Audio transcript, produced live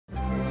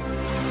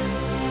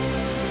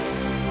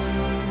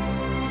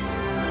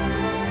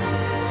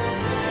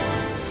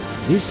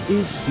This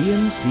is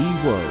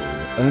CNC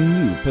World, a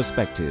new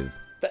perspective.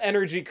 The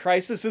energy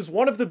crisis is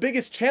one of the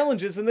biggest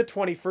challenges in the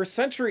 21st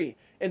century,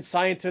 and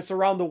scientists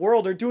around the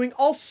world are doing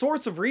all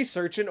sorts of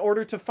research in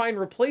order to find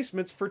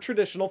replacements for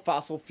traditional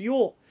fossil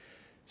fuel.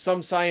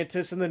 Some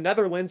scientists in the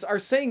Netherlands are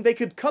saying they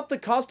could cut the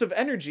cost of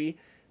energy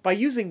by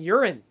using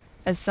urine.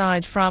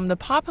 Aside from the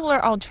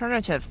popular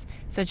alternatives,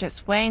 such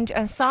as wind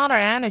and solar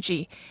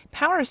energy,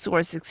 power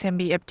sources can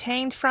be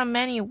obtained from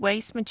many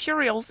waste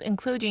materials,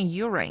 including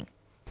urine.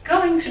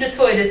 Going to the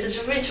toilet is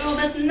a ritual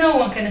that no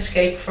one can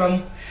escape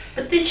from.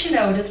 But did you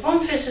know that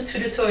one visit to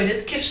the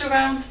toilet gives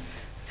around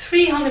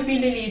 300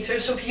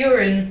 milliliters of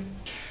urine?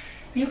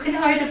 You can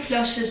either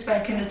flush this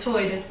back in the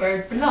toilet where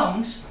it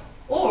belongs,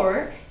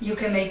 or you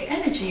can make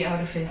energy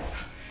out of it.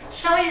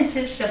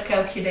 Scientists have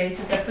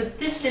calculated that with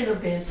this little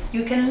bit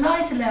you can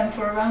light a lamp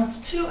for around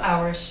 2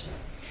 hours.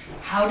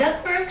 How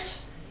that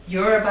works?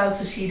 You're about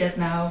to see that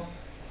now.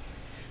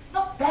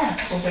 Not bad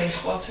for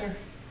wastewater.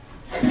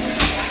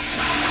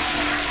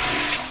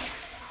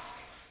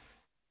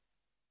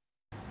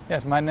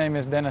 Yes, my name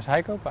is Dennis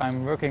Heikoop.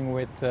 I'm working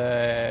with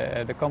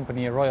the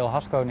company Royal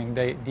Haskoning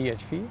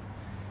DHV.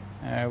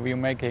 We are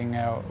making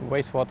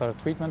wastewater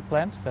treatment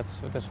plants.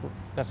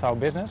 That's our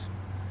business.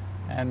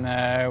 And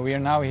we are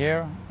now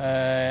here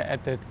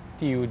at the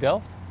TU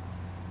Delft,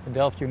 the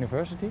Delft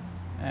University.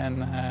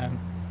 And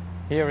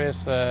here is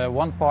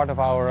one part of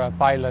our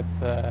pilot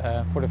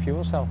for the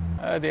fuel cell.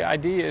 The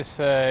idea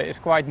is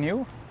quite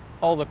new.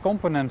 All the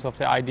components of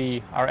the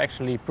idea are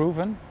actually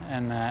proven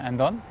and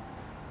done.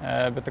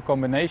 But the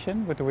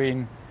combination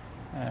between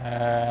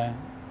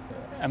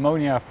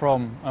ammonia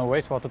from a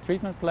wastewater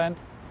treatment plant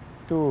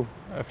to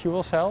a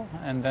fuel cell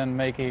and then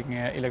making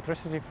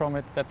electricity from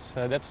it,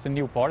 that's the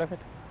new part of it.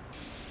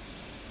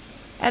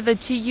 At the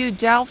TU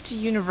Delft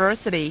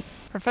University,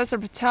 Professor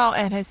Patel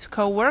and his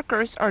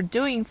co-workers are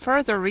doing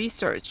further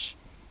research.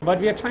 What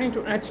we are trying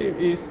to achieve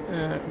is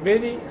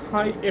very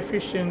high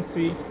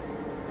efficiency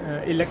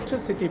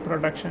electricity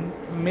production,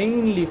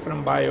 mainly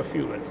from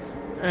biofuels.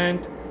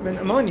 And when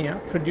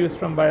ammonia produced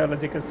from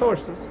biological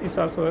sources is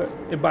also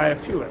a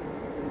biofuel.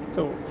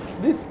 So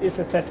this is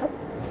a setup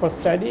for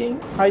studying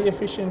high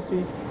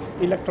efficiency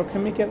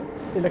electrochemical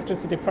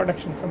electricity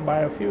production from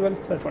biofuels,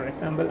 so for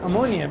example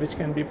ammonia, which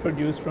can be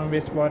produced from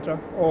wastewater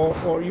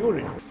or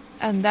urine.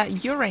 And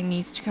that urine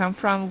needs to come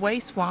from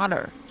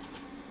wastewater.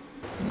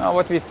 Now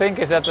what we think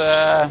is that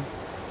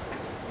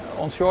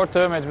on short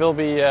term it will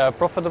be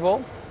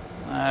profitable.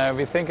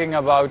 We're thinking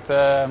about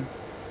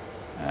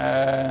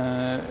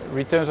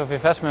returns of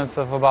investments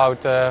of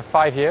about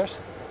 5 years,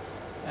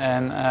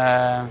 and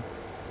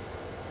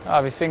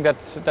we think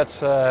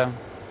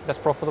that's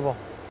profitable.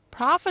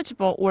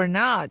 Profitable or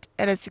not,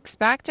 it is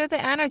expected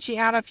the energy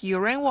out of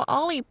urine will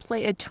only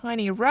play a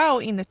tiny role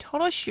in the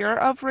total share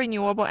of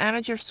renewable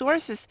energy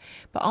sources,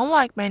 but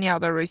unlike many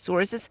other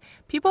resources,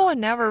 people will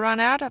never run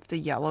out of the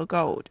yellow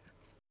gold.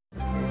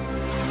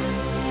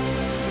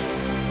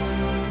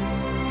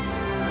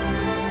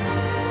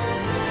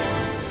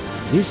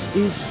 This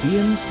is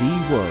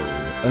CNC World,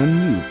 a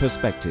new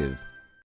perspective.